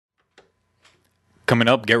Coming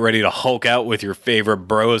up, get ready to Hulk out with your favorite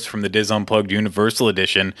bros from the Diz Unplugged Universal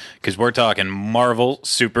Edition, because we're talking Marvel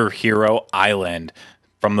Superhero Island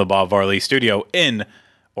from the Bob Varley Studio in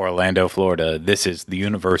Orlando, Florida. This is the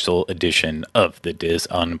Universal Edition of the Diz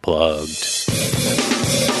Unplugged.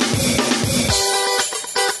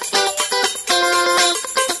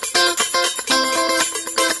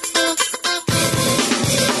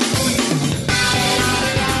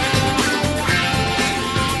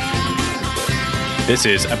 This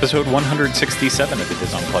is episode 167 of the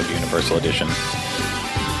Diz Unplugged Universal Edition.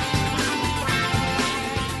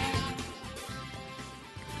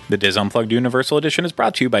 The Diz Unplugged Universal Edition is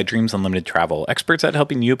brought to you by Dreams Unlimited Travel, experts at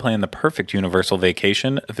helping you plan the perfect universal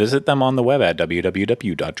vacation. Visit them on the web at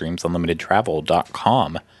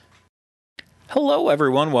www.dreamsunlimitedtravel.com. Hello,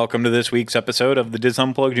 everyone. Welcome to this week's episode of the Diz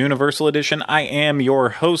Unplugged Universal Edition. I am your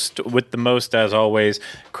host with the most, as always,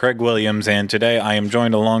 Craig Williams, and today I am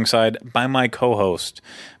joined alongside by my co-host,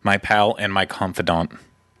 my pal, and my confidant,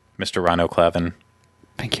 Mr. Rhino Clavin.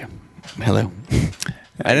 Thank you. Hello.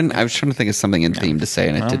 I was trying to think of something in theme to say,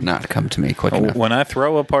 and it did not come to me quick enough. When I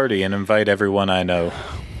throw a party and invite everyone I know.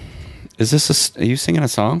 Is this are you singing a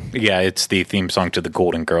song? Yeah, it's the theme song to the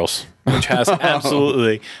Golden Girls, which has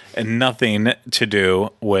absolutely nothing to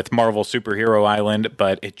do with Marvel Superhero Island,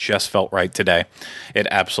 but it just felt right today. It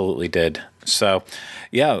absolutely did. So,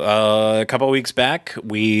 yeah, a couple of weeks back,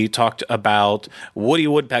 we talked about Woody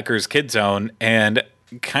Woodpecker's Kid Zone, and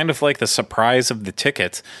kind of like the surprise of the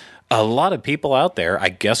tickets, a lot of people out there, I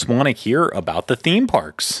guess, want to hear about the theme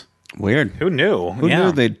parks. Weird. Who knew? Who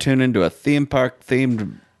knew they'd tune into a theme park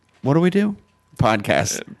themed... What do we do?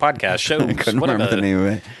 Podcast shows. I couldn't remember the name of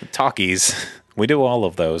it. Talkies. We do all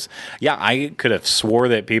of those. Yeah, I could have swore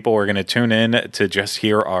that people were going to tune in to just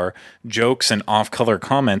hear our jokes and off-color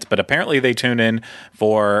comments, but apparently they tune in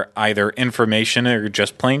for either information or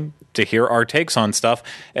just plain to hear our takes on stuff.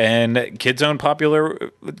 And Kid Zone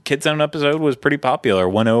episode was pretty popular.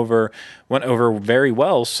 Went over very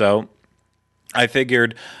well. So I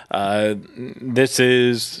figured this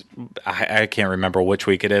is, I can't remember which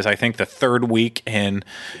week it is. I think the third week in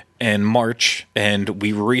March, and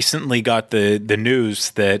we recently got the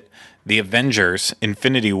news that the Avengers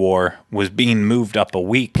Infinity War was being moved up a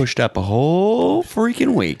week. Pushed up a whole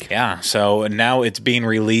freaking week. Yeah, so now it's being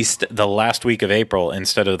released the last week of April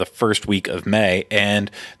instead of the first week of May. And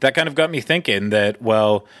that kind of got me thinking that,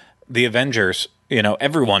 well, the Avengers... You know,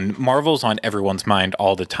 Marvel's on everyone's mind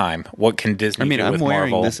all the time. What can Disney do with Marvel?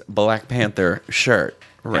 I'm wearing this Black Panther shirt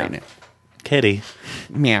right now. Kitty.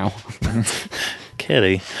 Meow.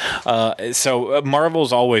 Kitty. So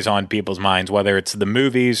Marvel's always on people's minds, whether it's the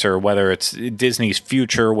movies or whether it's Disney's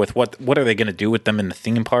future with what are they going to do with them in the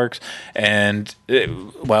theme parks. And,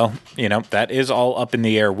 well, you know, that is all up in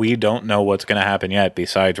the air. We don't know what's going to happen yet,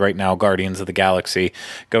 besides right now Guardians of the Galaxy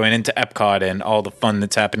going into Epcot and all the fun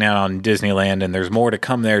that's happening out on Disneyland, and there's more to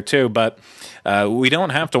come there too. But we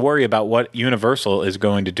don't have to worry about what Universal is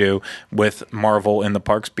going to do with Marvel in the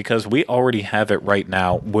parks, because we already have it right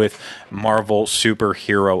now with Marvel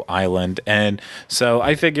Superhero Island. And so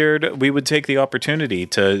I figured we would take the opportunity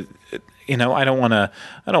to, you know, I don't want to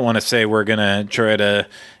say we're going to try to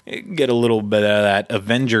get a little bit of that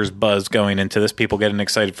Avengers buzz going into this. People getting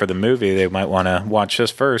excited for the movie, they might want to watch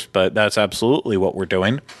this first, but that's absolutely what we're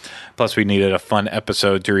doing. Plus, we needed a fun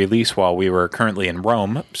episode to release while we were currently in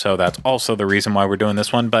Rome, so that's also the reason why we're doing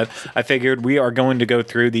this one. But I figured we are going to go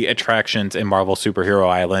through the attractions in Marvel Superhero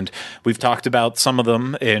Island. We've talked about some of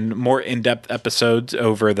them in more in-depth episodes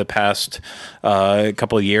over the past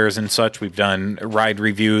couple of years and such. We've done ride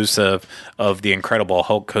reviews of the Incredible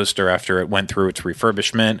Hulk coaster after it went through its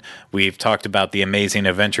refurbishment. We've talked about the Amazing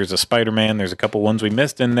Adventures of Spider-Man. There's a couple ones we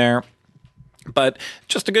missed in there. But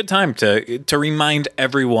just a good time to remind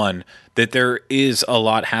everyone that there is a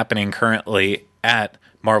lot happening currently at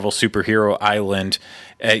Marvel Superhero Island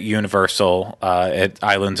at Universal, at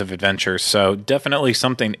Islands of Adventure. So definitely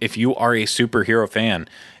something, if you are a superhero fan,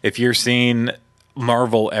 if you're seeing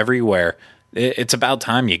Marvel everywhere, it's about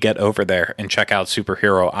time you get over there and check out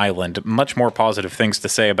Superhero Island. Much more positive things to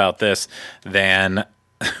say about this than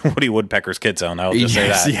Woody Woodpecker's Kid Zone. I'll just say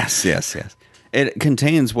that. Yes. It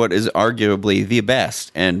contains what is arguably the best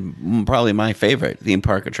and probably my favorite theme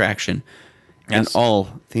park attraction in all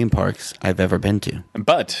theme parks I've ever been to.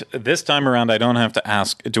 But this time around, I don't have to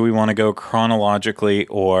ask, do we want to go chronologically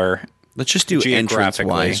or... Let's just do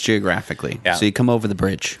entrance-wise, geographically. Yeah. So you come over the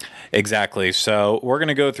bridge. Exactly. So we're going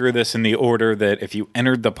to go through this in the order that if you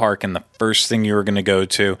entered the park and the first thing you were going to go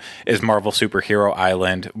to is Marvel Superhero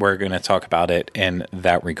Island, we're going to talk about it in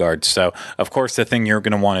that regard. So, of course, the thing you're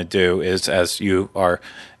going to want to do is, as you are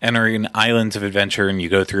entering Islands of Adventure and you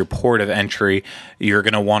go through Port of Entry, you're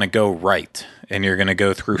going to want to go right. And you're going to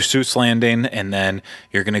go through Seuss Landing, and then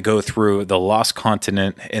you're going to go through the Lost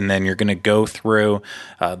Continent, and then you're going to go through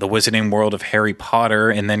the Wizarding World of Harry Potter,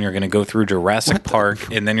 and then you're going to go through Jurassic Park,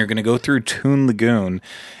 and then you're going to go through Toon Lagoon,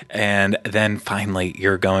 and then finally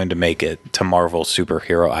you're going to make it to Marvel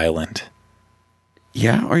Superhero Island.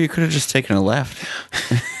 Yeah, or you could have just taken a left.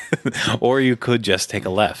 Or you could just take a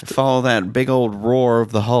left. Follow that big old roar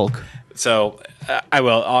of the Hulk. So I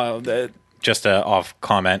will... just a off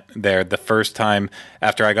comment there. The first time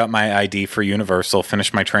after I got my ID for Universal,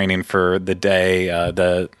 finished my training for the day,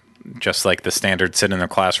 just like the standard sit in the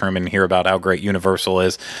classroom and hear about how great Universal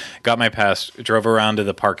is, got my pass, drove around to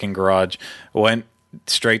the parking garage, went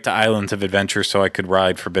straight to Islands of Adventure so I could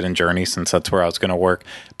ride Forbidden Journey since that's where I was going to work.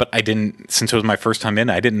 But I didn't, since it was my first time in,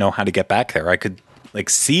 I didn't know how to get back there. I could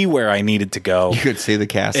see where I needed to go. You could see the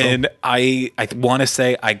castle. And I want to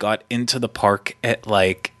say I got into the park at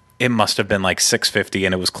it must have been 6:50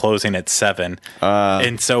 and it was closing at 7.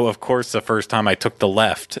 And so, of course, the first time I took the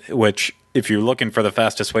left, which if you're looking for the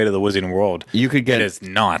fastest way to the Wizarding World, you could get, it is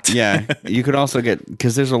not. Yeah, you could also get,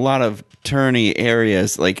 because there's a lot of turny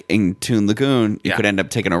areas, like in Toon Lagoon, you could end up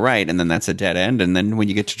taking a right, and then that's a dead end. And then when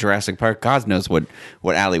you get to Jurassic Park, God knows what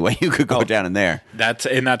alleyway you could go down in there. That's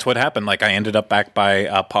what happened. I ended up back by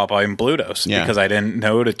Popeye and Blutos because I didn't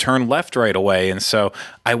know to turn left right away, and so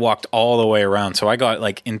I walked all the way around. So I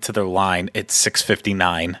got into the line at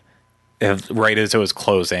 6:59. Right as it was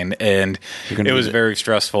closing, and it was very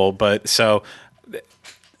stressful. But so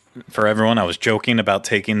for everyone, I was joking about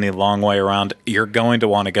taking the long way around. You're going to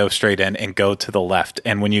want to go straight in and go to the left.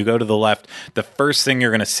 And when you go to the left, the first thing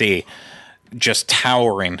you're going to see, just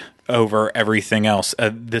towering over everything else,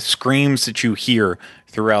 the screams that you hear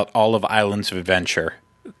throughout all of Islands of Adventure.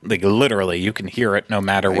 Literally, you can hear it no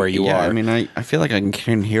matter where you are. I mean, I feel like I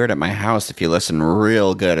can hear it at my house if you listen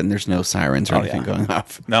real good and there's no sirens or anything going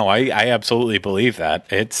off. No, I absolutely believe that.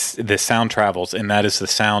 It's the sound travels, and that is the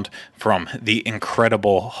sound from the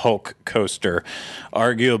Incredible Hulk coaster,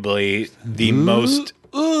 arguably the most.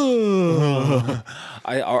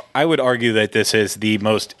 I would argue that this is the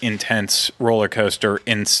most intense roller coaster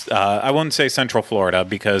in. I wouldn't say Central Florida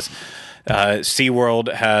because.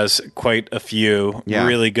 SeaWorld has quite a few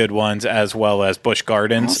really good ones, as well as Busch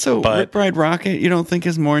Gardens. Also, Rip Ride Rocket, you don't think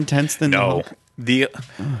is more intense than the Hulk?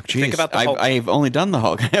 Think about the Hulk. I've only done the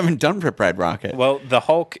Hulk. I haven't done Rip Ride Rocket. Well, the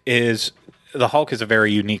Hulk is a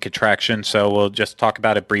very unique attraction, so we'll just talk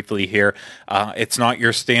about it briefly here. It's not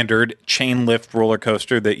your standard chain lift roller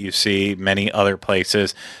coaster that you see many other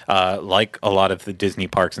places, like a lot of the Disney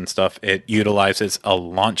parks and stuff. It utilizes a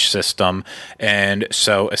launch system, and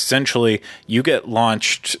so essentially you get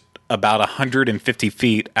launched about 150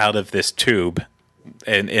 feet out of this tube.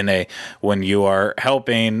 When you are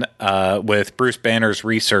helping with Bruce Banner's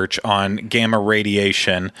research on gamma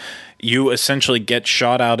radiation, you essentially get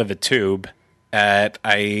shot out of a tube at,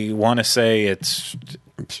 I want to say it's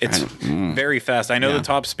very fast. I know the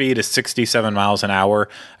top speed is 67 miles an hour.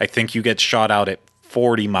 I think you get shot out at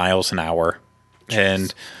 40 miles an hour.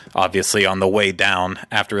 And obviously on the way down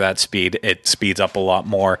after that speed, it speeds up a lot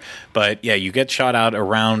more. But yeah, you get shot out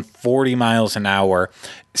around 40 miles an hour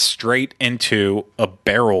straight into a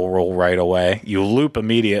barrel roll right away. You loop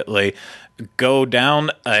immediately, go down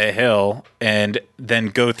a hill, and then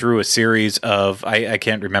go through a series of, I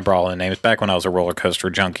can't remember all the names. Back when I was a roller coaster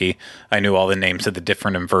junkie, I knew all the names of the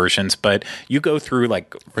different inversions, but you go through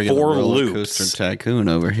 4 loops. Coaster Tycoon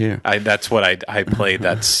over here. That's what I played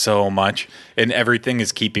that so much, and everything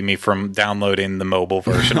is keeping me from downloading the mobile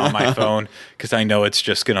version on my phone because I know it's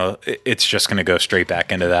just gonna go straight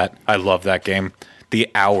back into that. I love that game. The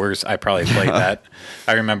hours I probably played that.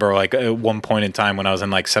 I remember at one point in time when I was in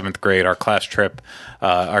 7th grade, our class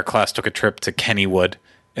took a trip to Kennywood,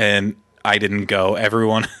 and I didn't go.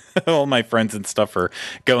 Everyone, all my friends and stuff are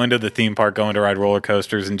going to the theme park, going to ride roller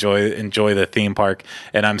coasters, enjoy the theme park,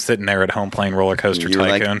 and I'm sitting there at home playing Roller Coaster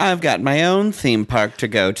Tycoon. I've got my own theme park to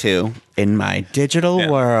go to in my digital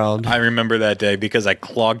world. I remember that day because I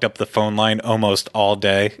clogged up the phone line almost all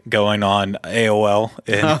day, going on AOL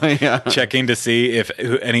and checking to see if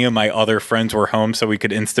any of my other friends were home so we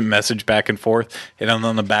could instant message back and forth. And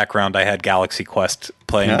on the background, I had Galaxy Quest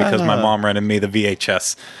playing because my mom rented me the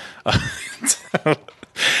VHS.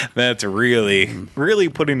 That's really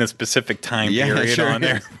putting a specific time period on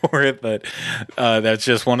there for it, but that's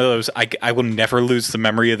just one of those. I will never lose the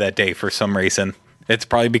memory of that day for some reason. It's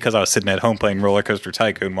probably because I was sitting at home playing Roller Coaster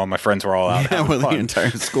Tycoon while my friends were all out. The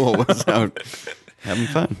entire school was out having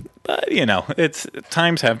fun. But it's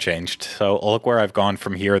times have changed. So look where I've gone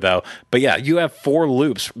from here, though. But yeah, you have 4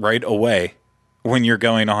 loops right away when you're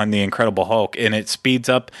going on the Incredible Hulk, and it speeds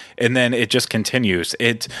up and then it just continues.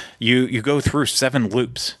 You go through 7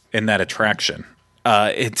 loops in that attraction.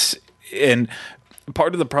 And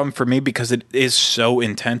part of the problem for me, because it is so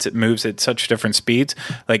intense, it moves at such different speeds.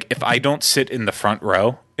 Like, if I don't sit in the front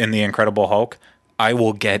row in the Incredible Hulk, I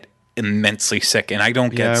will get immensely sick, and I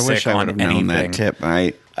don't get sick wish I on would have known anything. that tip.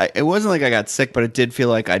 It wasn't like I got sick, but it did feel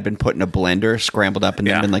like I'd been put in a blender, scrambled up, and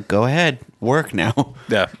then been like, "Go ahead, work now."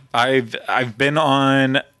 Yeah, I've been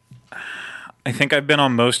on. I think I've been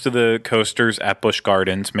on most of the coasters at Busch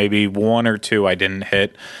Gardens. Maybe 1 or 2 I didn't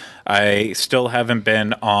hit. I still haven't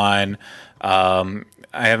been on. I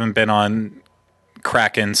haven't been on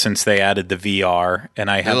Kraken since they added the VR,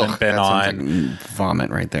 and I haven't been on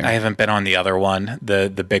vomit right there. I haven't been on the other one, the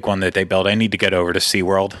big one that they built. I need to get over to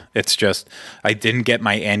SeaWorld. It's just I didn't get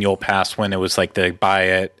my annual pass when it was like they buy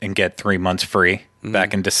it and get 3 months free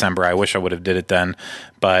back in December. I wish I would have did it then,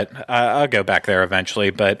 but I'll go back there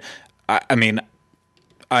eventually. But I mean,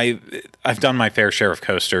 I've done my fair share of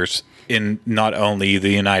coasters in not only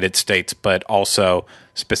the United States, but also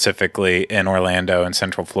specifically in Orlando and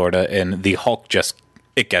Central Florida. And the Hulk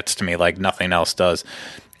it gets to me like nothing else does.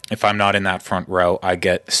 If I'm not in that front row, I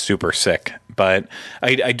get super sick. But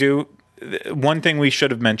I do. One thing we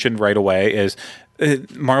should have mentioned right away is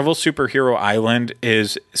Marvel Superhero Island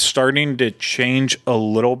is starting to change a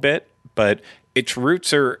little bit, but its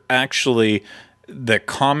roots are actually the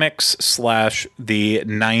comics / the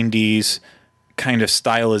 90s kind of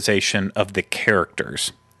stylization of the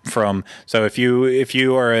characters. So if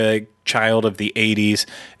you are a child of the 80s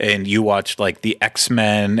and you watched like the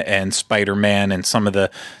X-Men and Spider-Man and some of the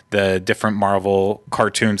different Marvel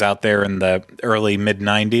cartoons out there in the early mid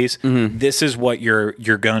 90s, this is what you're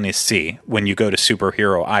going to see when you go to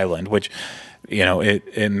Superhero Island, which, you know,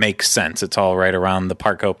 it makes sense. It's all right around the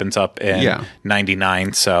park opens up in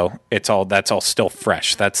 99, so that's all still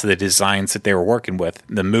fresh. That's the designs that they were working with.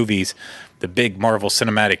 The movies, the big Marvel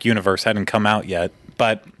Cinematic Universe hadn't come out yet,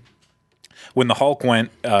 but when the Hulk went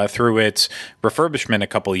through its refurbishment a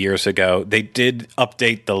couple of years ago, they did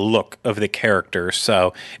update the look of the characters.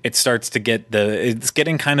 So it starts to it's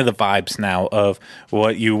getting kind of the vibes now of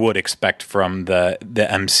what you would expect from the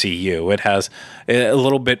MCU. It has a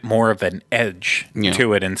little bit more of an edge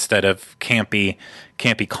to it instead of campy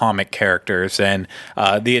comic characters. And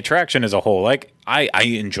the attraction as a whole, like I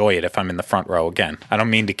enjoy it if I'm in the front row. Again, I don't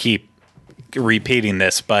mean to keep repeating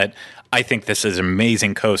this, but I think this is an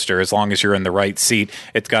amazing coaster as long as you're in the right seat.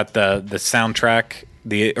 It's got the soundtrack,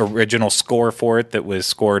 the original score for it that was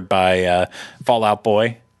scored by Fall Out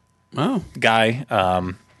Boy guy,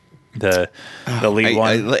 the lead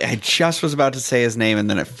one. I just was about to say his name and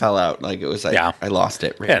then it fell out. Like it was like I lost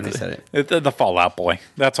it right when I said it. The Fall Out Boy.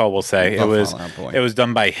 That's all we'll say. It was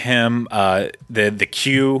done by him. The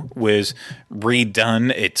queue was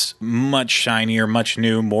redone. It's much shinier, much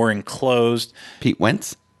new, more enclosed. Pete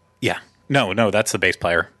Wentz? Yeah. No, that's the bass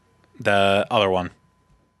player. The other one.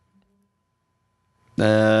 Joe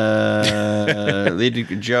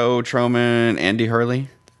Troman, Andy Hurley,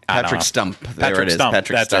 Patrick Stump. There it is.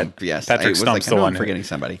 Patrick Stump. Yes. Patrick Stump's the one. I'm forgetting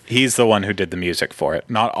somebody. He's the one who did the music for it.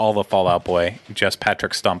 Not all the Fall Out Boy, just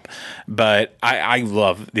Patrick Stump. But I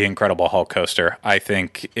love the Incredible Hulk coaster. I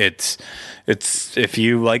think it's if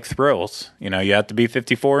you like thrills, you have to be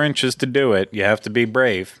 54 inches to do it. You have to be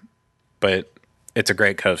brave. But it's a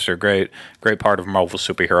great coaster, great part of Marvel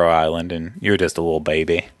Superhero Island, and you're just a little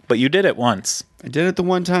baby. But you did it once. I did it the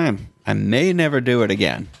one time. I may never do it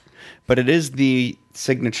again. But it is the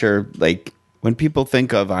signature, like, when people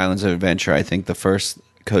think of Islands of Adventure, I think the first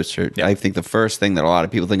coaster, I think the first thing that a lot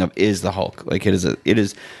of people think of is the Hulk. Like, it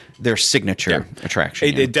is their signature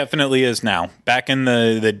attraction. It definitely is now. Back in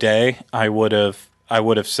the day, I would have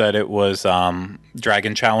said it was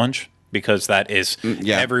Dragon Challenge. Because that is,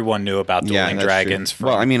 everyone knew about Dueling Dragons.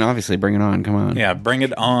 Well, I mean, obviously, Bring It On, come on. Yeah, Bring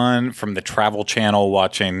It On, from the Travel Channel,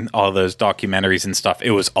 watching all those documentaries and stuff.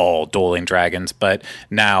 It was all Dueling Dragons, but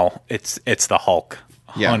now it's the Hulk,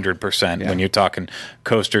 100%. When you're talking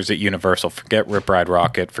coasters at Universal, forget Rip Ride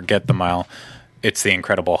Rocket, forget the Mile, it's the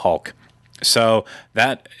Incredible Hulk. So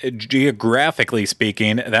that, geographically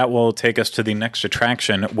speaking, that will take us to the next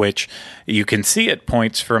attraction, which you can see at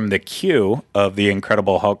points from the queue of the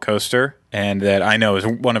Incredible Hulk coaster, and that I know is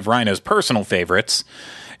one of Rhino's personal favorites,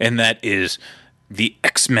 and that is the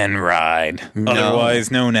X-Men ride,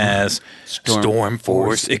 otherwise known as Storm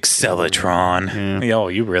Force Accelatron. Oh,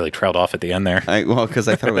 you really trailed off at the end there. Because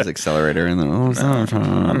I thought it was Accelerator, and then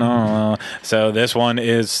no. So this one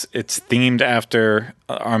it's themed after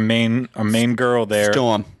our main girl there,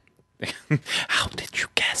 Storm. How did you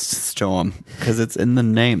guess? Storm, because it's in the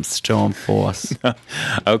name, Storm Force.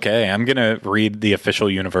 Okay, I'm gonna read the official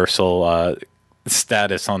Universal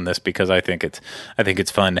status on this because I think it's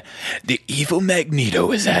fun. The evil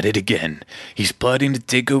Magneto is at it again. He's plotting to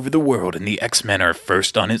take over the world, and the X-Men are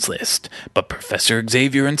first on his list. But Professor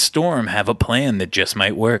Xavier and Storm have a plan that just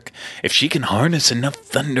might work. If she can harness enough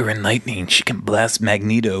thunder and lightning, she can blast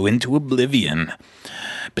Magneto into oblivion.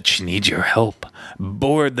 But she needs your help.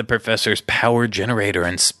 Board the Professor's power generator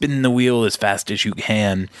and spin the wheel as fast as you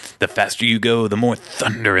can. The faster you go, the more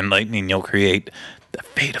thunder and lightning you'll create. The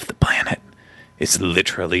fate of the planet is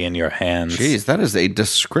literally in your hands. Jeez, that is a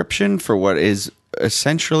description for what is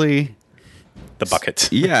essentially the bucket.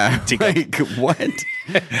 Yeah, like what?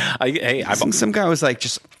 I think some guy was like,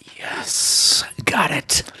 just yes, got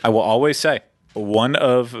it. I will always say one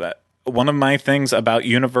of my things about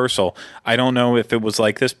Universal, I don't know if it was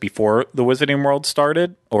like this before the Wizarding World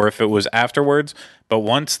started or if it was afterwards, but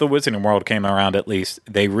once the Wizarding World came around, at least,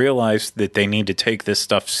 they realized that they need to take this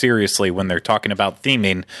stuff seriously when they're talking about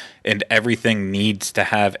theming, and everything needs to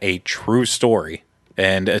have a true story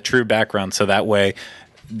and a true background, so that way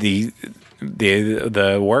the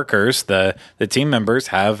workers, the team members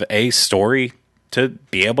have a story to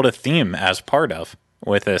be able to theme as part of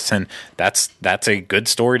with this, and that's a good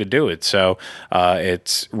story to do it. So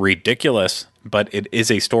it's ridiculous, but it is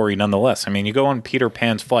a story nonetheless. I mean, you go on Peter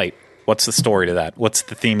Pan's Flight. What's the story to that? What's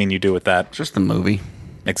the theming you do with that? Just the movie.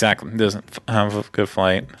 Exactly. It doesn't have a good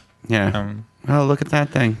flight. Yeah. Oh, look at that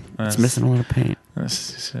thing. It's missing a lot of paint.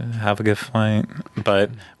 Have a good flight. But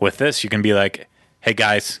with this, you can be like, hey,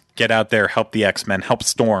 guys, get out there, help the X-Men, help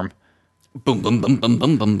Storm. Boom, boom, boom, boom,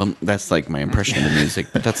 boom, boom, boom. That's like my impression of the music,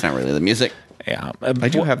 but that's not really the music. Yeah. I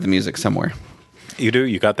do have the music somewhere. You do?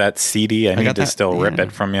 You got that CD? I need to still rip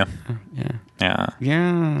it from you. Yeah.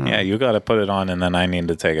 You got to put it on, and then I need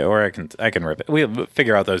to take it, or I can rip it. We'll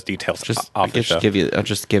figure out those details off the show. I'll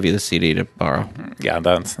just give you the CD to borrow. Yeah,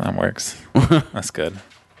 that works. That's good.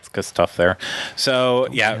 That's good stuff there. So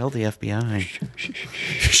Tell the FBI.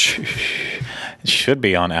 It should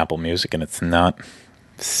be on Apple Music, and it's not.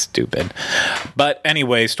 Stupid. But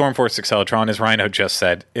anyway, Stormforce Exceltron, as Rhino just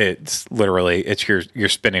said, it's your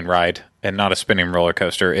spinning ride and not a spinning roller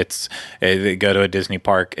coaster. They go to a Disney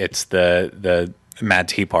park. It's the Mad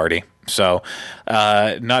Tea Party. So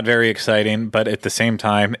not very exciting, but at the same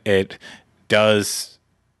time, it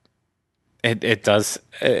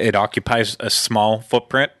occupies a small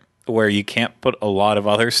footprint where you can't put a lot of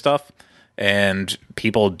other stuff. And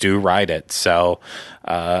people do ride it, so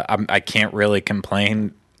I can't really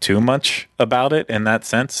complain too much about it in that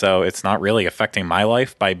sense. So it's not really affecting my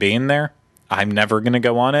life by being there. I'm never going to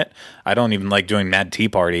go on it. I don't even like doing Mad Tea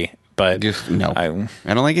Party, but no, I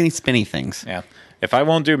don't like any spinny things. Yeah, if I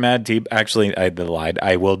won't do Mad Tea, actually, I lied.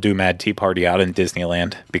 I will do Mad Tea Party out in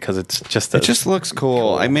Disneyland because it just looks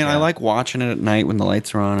cool. I mean, yeah. I like watching it at night when the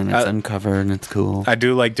lights are on and it's uncovered and it's cool. I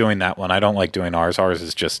do like doing that one. I don't like doing ours. Ours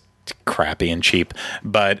is just crappy and cheap,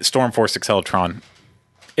 but Stormforce Exceltron,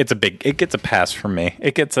 it gets a pass from me.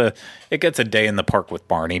 It gets a day in the park with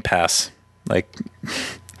Barney pass. Like,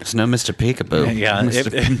 it's no Mr. Peekaboo. Yeah,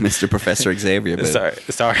 Mr. Professor Xavier.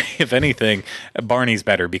 Sorry. If anything, Barney's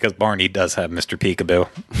better because Barney does have Mr. Peekaboo.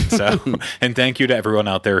 So, and thank you to everyone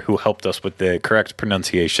out there who helped us with the correct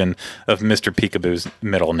pronunciation of Mr. Peekaboo's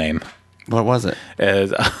middle name. What was it?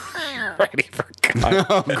 Already forgot.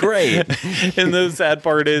 Oh, great. And the sad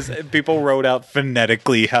part is people wrote out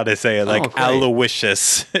phonetically how to say it, like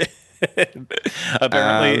Aloysius.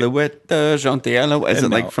 Apparently, is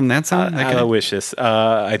it like from that song? Aloysius.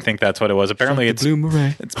 I think that's what it was. Apparently,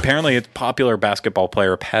 it's popular basketball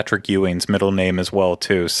player Patrick Ewing's middle name as well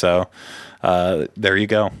too. So there you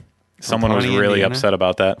go. Someone was really upset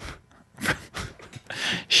about that.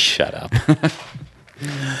 Shut up.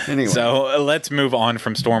 Anyway. So let's move on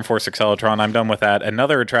from Stormforce Exceltron. I'm done with that.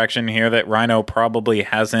 Another attraction here that Rhino probably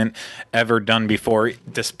hasn't ever done before,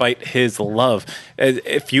 despite his love.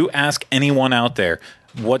 If you ask anyone out there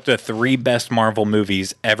what the 3 best Marvel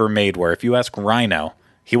movies ever made were, if you ask Rhino,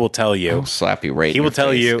 he will tell you. I'll slap you right. He will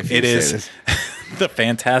tell you it is the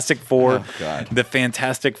Fantastic Four, the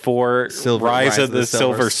Fantastic Four, Rise of the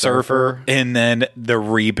Silver Surfer, and then the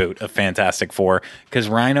reboot of Fantastic Four. Because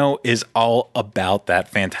Rhino is all about that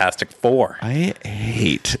Fantastic Four. I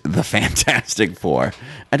hate the Fantastic Four.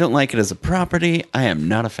 I don't like it as a property. I am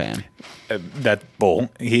not a fan. That bull.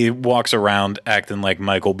 He walks around acting like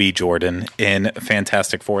Michael B. Jordan in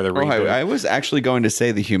Fantastic Four, the reboot. I was actually going to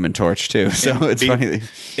say the Human Torch too, so it's funny.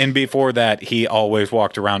 And before that, he always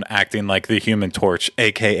walked around acting like the Human Torch,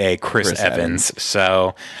 a.k.a. Chris Evans.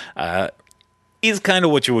 So He's kind of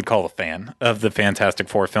what you would call a fan of the Fantastic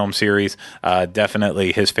Four film series.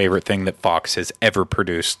 Definitely his favorite thing that Fox has ever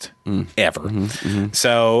produced, ever.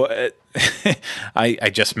 So I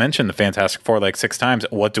just mentioned the Fantastic Four like 6 times.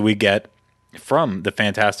 What do we get from the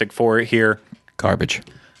Fantastic Four here? Garbage.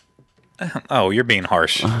 Oh, you're being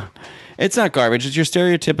harsh. It's not garbage. It's your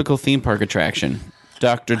stereotypical theme park attraction.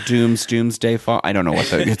 Dr. Doom's Doomsday Fall. I don't know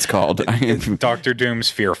what it's called. Dr.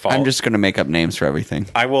 Doom's Fearfall. I'm just going to make up names for everything.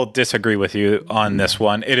 I will disagree with you on this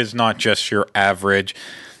one. It is not just your average.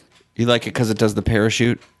 You like it because it does the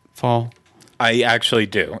parachute fall? I actually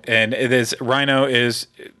do. And it is, Rhino is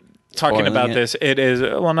talking Spoiling about it? this. It is,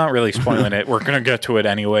 well, not really spoiling it. We're going to get to it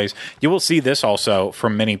anyways. You will see this also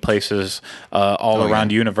from many places all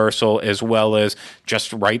around Universal, as well as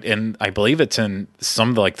just right in, I believe it's in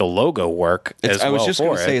some of like the logo work as well. I was just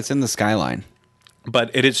going to for say it. it's in the skyline. But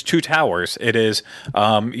it is 2 towers. It is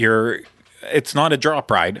it's not a drop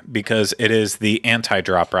ride because it is the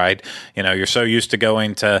anti-drop ride. You know, you're so used to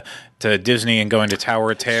going to Disney and going to Tower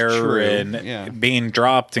of Terror and being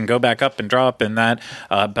dropped and go back up and drop and that.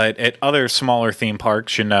 But at other smaller theme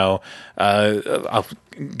parks, you know, I'll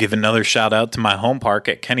give another shout out to my home park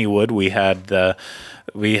at Kennywood. We had the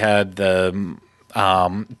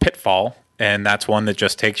Pitfall. And that's one that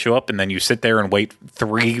just takes you up, and then you sit there and wait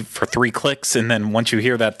for 3 clicks, and then once you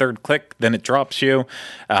hear that 3rd click, then it drops you.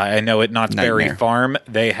 I know at Knott's Berry Farm,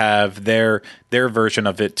 they have their version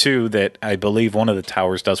of it too, that I believe one of the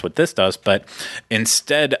towers does what this does, but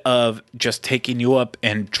instead of just taking you up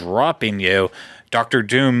and dropping you, Dr.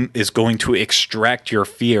 Doom is going to extract your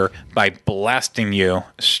fear by blasting you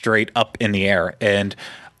straight up in the air. And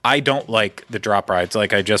I don't like the drop rides,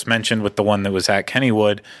 like I just mentioned with the one that was at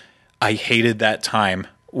Kennywood. I hated that time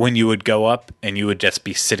when you would go up and you would just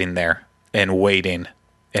be sitting there and waiting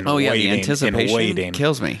and waiting the anticipation and waiting.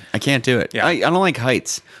 Kills me. I can't do it. Yeah. I don't like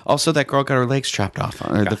heights. Also, that girl got her legs chopped off,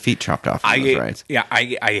 or the feet chopped off on those rides. Yeah,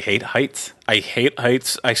 I hate heights. I hate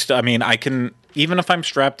heights. I mean, I can, even if I'm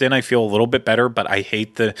strapped in, I feel a little bit better, but I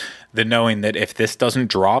hate the knowing that if this doesn't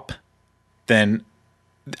drop, then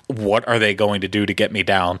what are they going to do to get me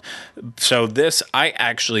down? So this, I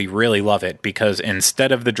actually really love it because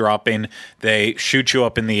instead of the dropping, they shoot you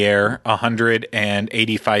up in the air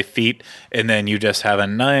 185 feet, and then you just have a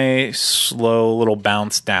nice, slow little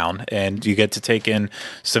bounce down, and you get to take in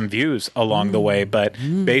some views along the way. But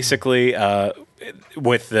basically,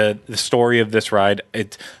 with the story of this ride,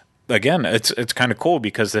 Again, it's kind of cool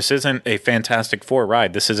because this isn't a Fantastic Four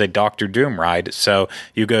ride. This is a Doctor Doom ride. So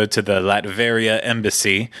you go to the Latveria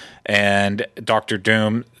embassy, and Doctor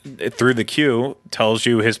Doom, through the queue, tells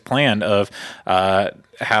you his plan of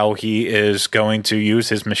how he is going to use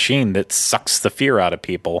his machine that sucks the fear out of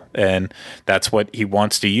people. And that's what he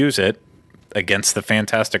wants to use it against the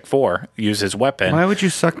Fantastic Four, use his weapon. Why would you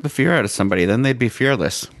suck the fear out of somebody? Then they'd be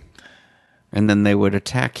fearless. And then they would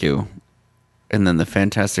attack you. And then the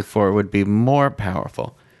Fantastic Four would be more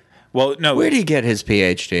powerful. Well, no. Where did he get his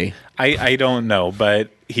PhD? I don't know, but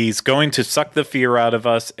he's going to suck the fear out of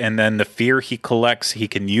us, and then the fear he collects, he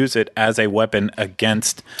can use it as a weapon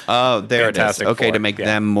against Fantastic Four. Okay, to make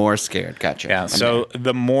them more scared. Gotcha. Yeah, so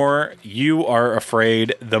the more you are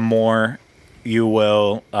afraid, the more you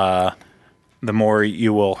will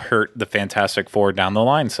hurt the Fantastic Four down the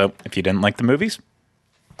line. So if you didn't like the movies,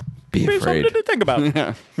 be afraid. Something to think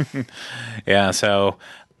about. Yeah, so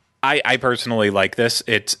I personally like this.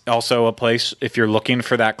 It's also a place, if you're looking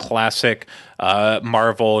for that classic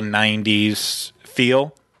Marvel 90s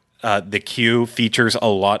feel, the queue features a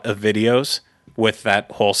lot of videos with that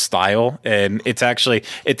whole style, and it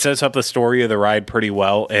sets up the story of the ride pretty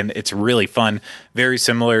well, and it's really fun. Very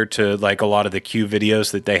similar to like a lot of the queue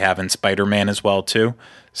videos that they have in Spider-Man as well too.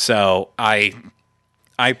 So I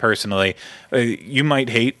personally, you might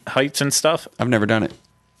hate heights and stuff. I've never done it.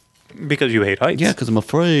 Because you hate heights. Yeah, because I'm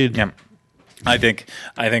afraid. Yeah. I think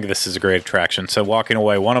this is a great attraction. So walking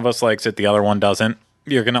away, one of us likes it, the other one doesn't.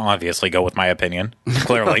 You're going to obviously go with my opinion,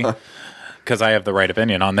 clearly, because I have the right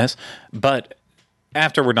opinion on this. But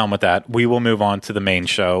after we're done with that, we will move on to the main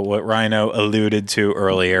show, what Rhino alluded to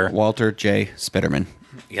earlier. Walter J. Spiderman.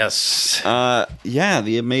 Yes. Yeah,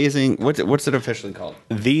 the amazing... What's it officially called?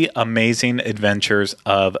 The Amazing Adventures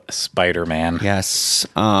of Spider-Man. Yes.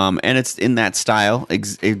 And it's in that style.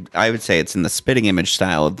 I would say it's in the spitting image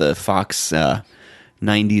style of the Fox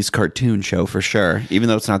 90s cartoon show for sure, even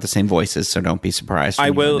though it's not the same voices, so don't be surprised. I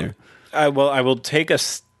will take a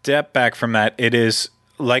step back from that. It is,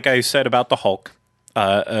 like I said about the Hulk,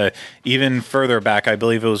 Even further back, I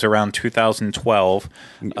believe it was around 2012.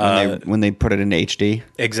 When they put it into HD.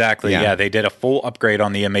 Exactly. Yeah. They did a full upgrade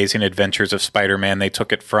on the Amazing Adventures of Spider-Man. They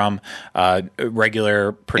took it from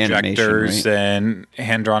regular projectors and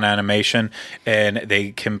hand-drawn animation, and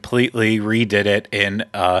they completely redid it in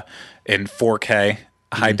 4K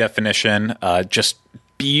high definition. Just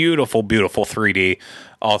beautiful 3D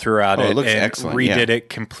all throughout it. It looks and excellent. Redid it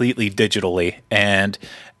completely digitally, and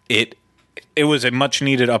it was a much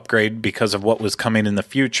needed upgrade because of what was coming in the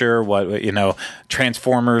future.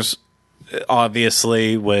 Transformers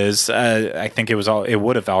obviously was. I think it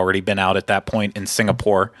would have already been out at that point in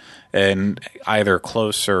Singapore, and either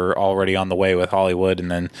close or already on the way with Hollywood,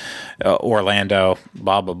 and then Orlando.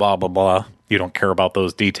 Blah blah blah blah blah. You don't care about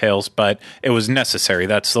those details, but it was necessary.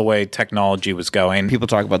 That's the way technology was going. People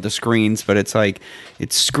talk about the screens, but it's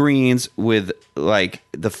screens with like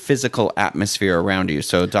the physical atmosphere around you.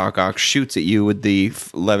 So Doc Ock shoots at you with the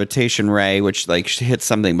levitation ray, which like hits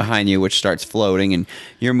something behind you, which starts floating, and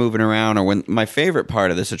you're moving around. Or when my favorite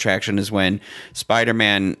part of this attraction is when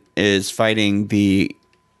Spider-Man is fighting the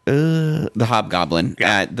Hobgoblin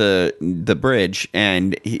at the bridge,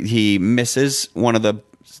 and he misses one of the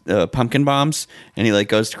pumpkin bombs, and he like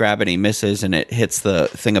goes to grab it, and he misses, and it hits the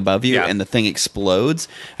thing above you, and the thing explodes.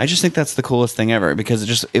 I just think that's the coolest thing ever,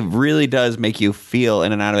 because it really does make you feel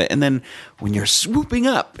in and out of it. And then when you're swooping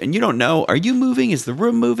up and you don't know, are you moving? Is the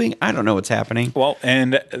room moving? I don't know what's happening. Well,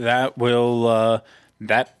 and that will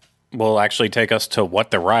actually take us to what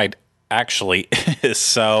the ride actually is.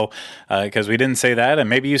 So, because we didn't say that, and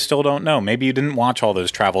maybe you still don't know. Maybe you didn't watch all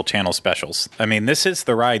those Travel Channel specials. I mean, this is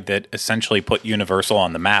the ride that essentially put Universal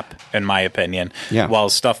on the map, in my opinion. Yeah.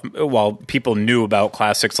 While people knew about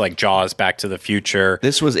classics like Jaws, Back to the Future,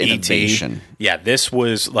 this was E.T. innovation. Yeah, this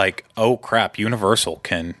was like, oh crap, Universal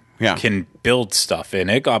can build stuff,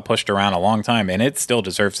 and it got pushed around a long time, and it still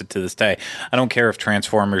deserves it to this day. I don't care if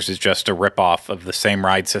Transformers is just a ripoff of the same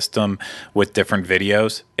ride system with different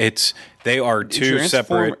videos. They are two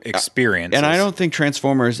separate experiences. And I don't think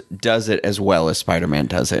Transformers does it as well as Spider-Man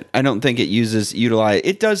does it. I don't think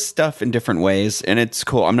it does stuff in different ways, and it's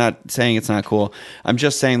cool. I'm not saying it's not cool. I'm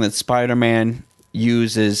just saying that Spider-Man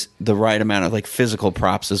uses the right amount of like physical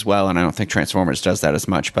props as well, and I don't think Transformers does that as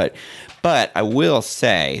much. But I will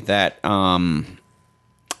say that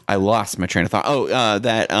I lost my train of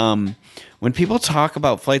thought. When people talk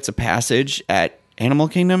about flights of passage at Animal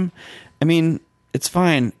Kingdom, I mean, it's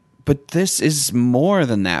fine, but this is more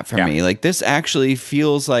than that for me. Like, this actually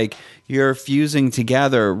feels like you're fusing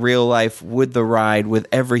together real life with the ride, with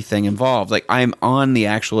everything involved. Like, I'm on the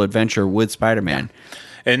actual adventure with Spider-Man.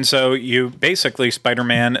 And so you basically,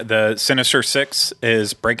 Spider-Man, the Sinister Six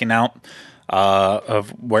is breaking out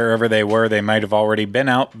of wherever they were. They might have already been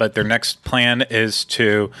out, but their next plan is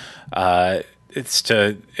to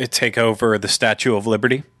take over the Statue of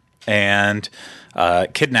Liberty and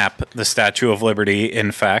kidnap the Statue of Liberty,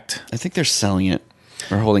 in fact. I think they're selling it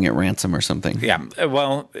or holding it ransom or something. Yeah,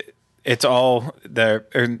 well, it's all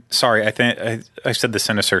sorry, I think I said the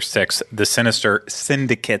Sinister Six, the Sinister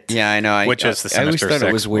Syndicate. Yeah, I know. Which is the Sinister Six. I always thought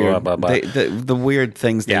it was weird. Blah, blah, blah. The weird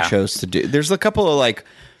things they chose to do. There's a couple of like,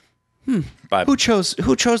 but who chose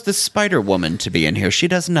the Spider Woman to be in here? She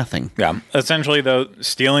does nothing. Yeah, essentially though,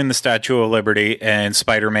 stealing the Statue of Liberty, and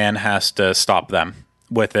Spider-Man has to stop them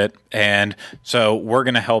with it. And so we're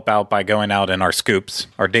going to help out by going out in our scoops,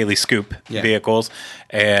 our daily scoop vehicles.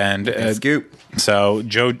 And scoop. So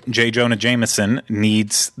J. Jonah Jameson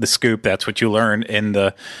needs the scoop. That's what you learn in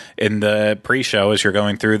the pre-show as you're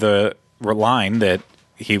going through the line, that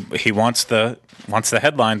he wants the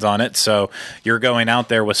headlines on it. So you're going out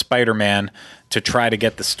there with Spider-Man to try to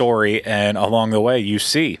get the story, and along the way you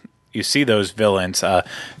see those villains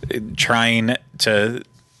trying to.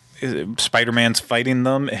 Spider-Man's fighting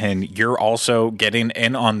them, and you're also getting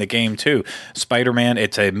in on the game too. Spider-Man,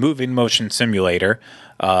 it's a moving motion simulator,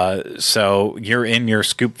 so you're in your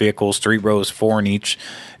scoop vehicles, 3 rows, 4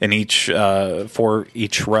 for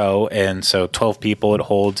each row, and so 12 people it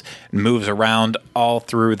holds. It moves around all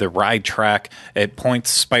through the ride track. It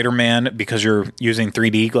points Spider-Man, because you're using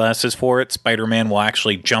 3D glasses for it. Spider-Man will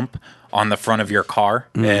actually jump on the front of your car,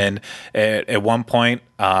 and at one point.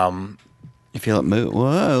 You feel it move.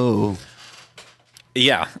 Whoa.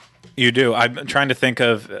 Yeah, you do. I'm trying to think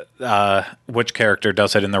of which character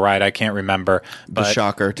does it in the ride. I can't remember. But the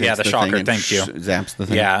Shocker takes the Shocker, thing thank you. Zaps the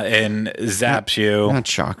thing. Yeah, and zaps you. Not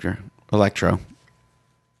Shocker. Electro.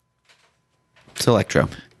 It's Electro.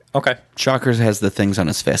 Okay. Shocker has the things on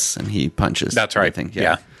his fists, and he punches. That's right.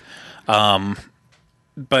 Yeah.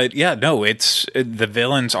 But yeah, no, the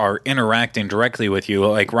villains are interacting directly with you.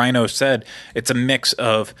 Like Rhino said, it's a mix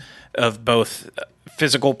of both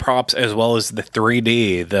physical props as well as the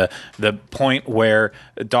 3D. The point where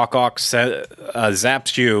Doc Ock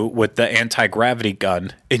zaps you with the anti-gravity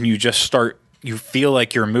gun, and you feel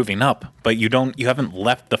like you're moving up, but you haven't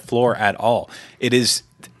left the floor at all. It is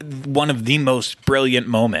one of the most brilliant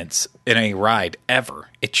moments in a ride ever.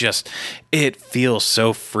 It feels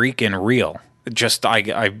so freaking real.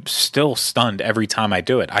 I'm still stunned every time I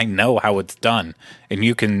do it. I know how it's done, and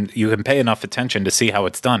you can pay enough attention to see how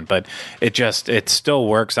it's done, but it still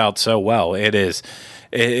works out so well. It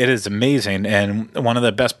is amazing, and one of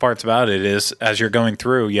the best parts about it is as you're going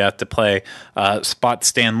through, you have to play Spot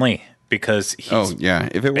Stan Lee, because he's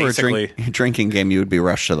if it were a drinking game, you would be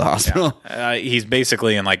rushed to the hospital. Yeah. He's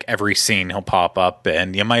basically in like every scene. He'll pop up,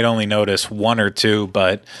 and you might only notice one or two,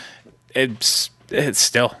 but it's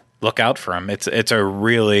still. Look out for him. It's a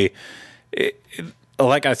really,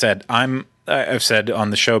 like I said, I've said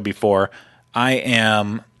on the show before, I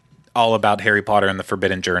am all about Harry Potter and the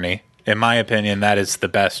Forbidden Journey. In my opinion, that is the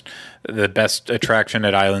best attraction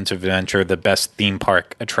at Islands of Adventure, the best theme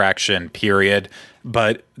park attraction, period.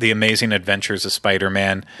 But The Amazing Adventures of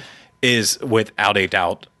Spider-Man is without a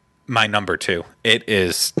doubt my number 2. It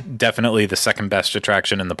is definitely the second best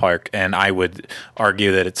attraction in the park, and I would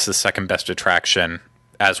argue that it's the second best attraction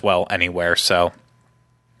as well anywhere. So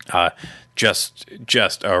just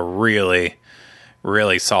a really,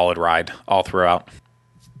 really solid ride all throughout.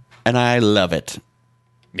 And I love it.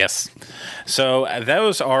 Yes. So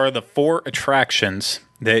those are the 4 attractions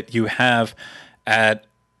that you have at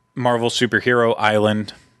Marvel Superhero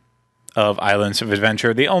Island of Islands of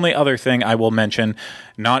Adventure. The only other thing I will mention,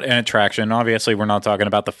 not an attraction. Obviously, we're not talking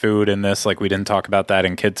about the food in this. Like, we didn't talk about that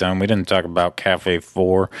in Kids Zone. We didn't talk about Cafe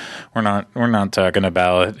 4. We're not talking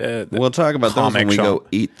about. We'll talk about those when we go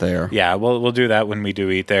eat there. Yeah, we'll do that when we do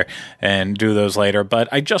eat there and do those later. But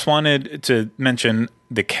I just wanted to mention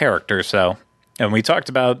the characters, though. And we talked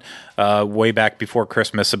about way back before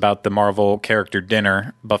Christmas about the Marvel character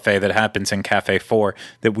dinner buffet that happens in Cafe 4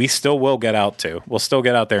 that we still will get out to. We'll still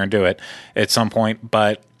get out there and do it at some point.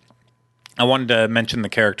 But I wanted to mention the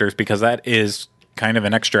characters because that is kind of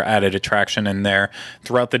an extra added attraction in there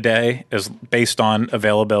throughout the day, is based on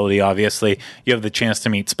availability. Obviously, you have the chance to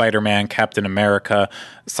meet Spider-Man, Captain America,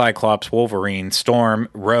 Cyclops, Wolverine, Storm,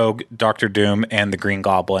 Rogue, Doctor Doom, and the Green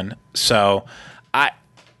Goblin. So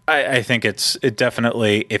I think it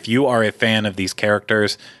definitely, if you are a fan of these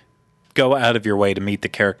characters, go out of your way to meet the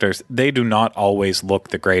characters. They do not always look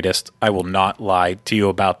the greatest. I will not lie to you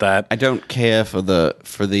about that. I don't care for the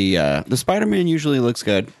Spider-Man usually looks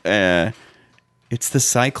good. It's the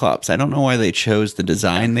Cyclops. I don't know why they chose the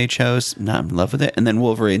design they chose. I'm not in love with it. And then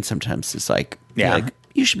Wolverine sometimes is like,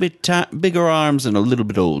 you should be bigger arms and a little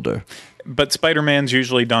bit older. But Spider-Man's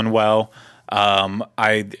usually done well.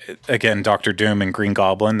 Doctor Doom and Green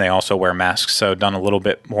Goblin, they also wear masks, so done a little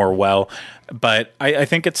bit more well. But I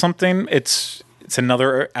think it's something. It's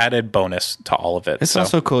another added bonus to all of it. It's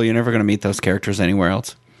also cool. You're never going to meet those characters anywhere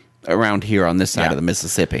else around here on this side of the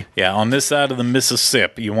Mississippi. Yeah, on this side of the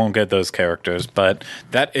Mississippi, you won't get those characters. But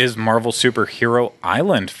that is Marvel Superhero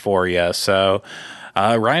Island for you. So.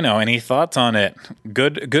 Rhino, any thoughts on it?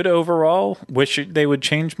 Good overall? Wish they would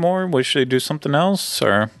change more? Wish they'd do something else?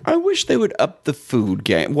 Or I wish they would up the food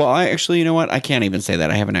game. Well, you know what? I can't even say that.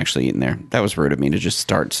 I haven't actually eaten there. That was rude of me to just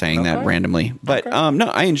start saying that randomly. But no,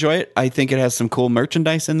 I enjoy it. I think it has some cool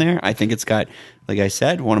merchandise in there. I think it's got, like I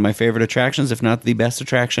said, one of my favorite attractions, if not the best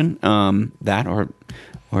attraction. That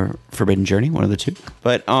or Forbidden Journey, one of the two.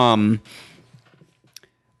 But I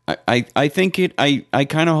think it. I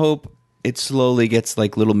kind of hope it slowly gets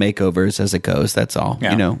like little makeovers as it goes. That's all.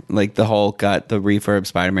 Yeah. You know, like the Hulk got the refurb,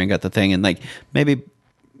 Spider-Man got the thing, and like maybe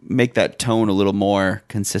make that tone a little more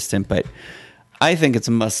consistent. But I think it's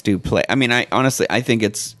a must-do play. I mean, I think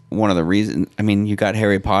it's one of the reasons. I mean, you got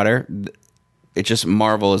Harry Potter. It just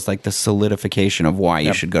Marvel is like the solidification of why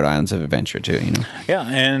you should go to Islands of Adventure too. You know. Yeah,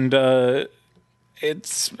 and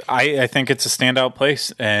I think it's a standout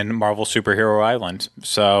place in Marvel Superhero Island.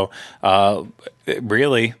 So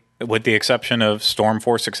really. With the exception of Storm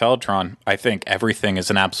Force Exceltron, I think everything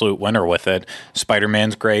is an absolute winner with it.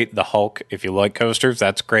 Spider-Man's great. The Hulk, if you like coasters,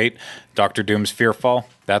 that's great. Doctor Doom's Fearfall,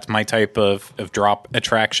 that's my type of drop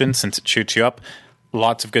attraction since it shoots you up.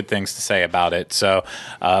 Lots of good things to say about it. So,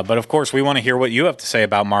 but of course, we want to hear what you have to say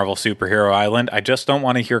about Marvel Superhero Island. I just don't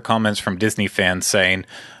want to hear comments from Disney fans saying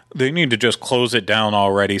they need to just close it down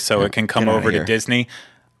already so it can come over to Disney.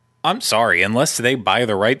 I'm sorry, unless they buy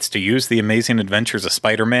the rights to use The Amazing Adventures of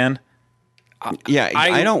Spider-Man.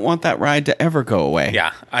 I don't want that ride to ever go away.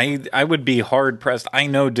 Yeah, I would be hard-pressed. I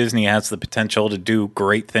know Disney has the potential to do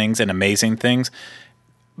great things and amazing things,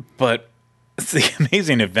 but The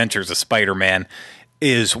Amazing Adventures of Spider-Man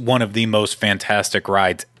is one of the most fantastic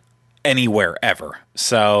rides anywhere ever.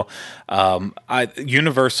 So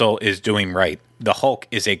Universal is doing right. The Hulk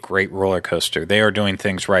is a great roller coaster. They are doing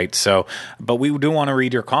things right. So, but we do want to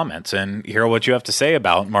read your comments and hear what you have to say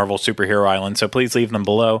about Marvel Superhero Island. So please leave them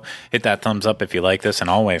below. Hit that thumbs up if you like this, and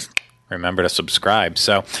always remember to subscribe.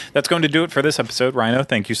 So that's going to do it for this episode. Rhino,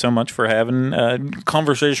 thank you so much for having a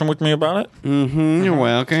conversation with me about it. You're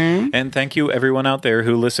welcome. And thank you everyone out there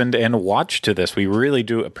who listened and watched to this. We really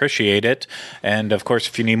do appreciate it. And of course,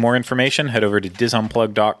 if you need more information, head over to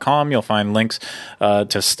disunplug.com. You'll find links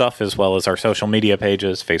to stuff as well as our social media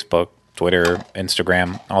pages, Facebook, Twitter,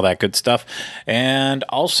 Instagram, all that good stuff. And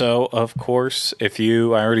also, of course, I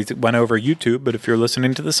already went over YouTube, but if you're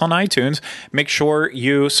listening to this on iTunes, make sure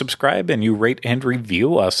you subscribe and you rate and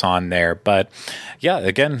review us on there. But yeah,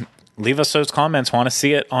 again, leave us those comments. Want to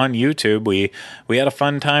see it on YouTube. We had a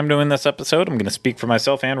fun time doing this episode. I'm going to speak for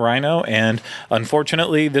myself and Rhino. And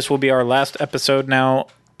unfortunately, this will be our last episode now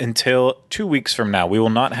until 2 weeks from now. We will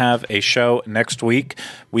not have a show next week.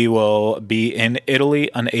 We will be in Italy,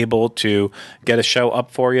 unable to get a show up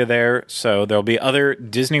for you there. So there'll be other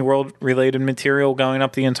Disney World related material going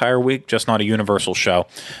up the entire week, just not a Universal show.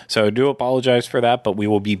 So I do apologize for that, but we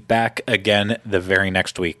will be back again the very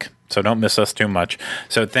next week. So don't miss us too much.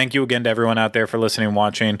 So thank you again to everyone out there for listening and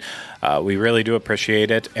watching. We really do appreciate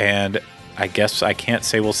it. And I guess I can't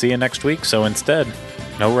say we'll see you next week. So instead,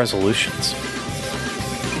 no resolutions.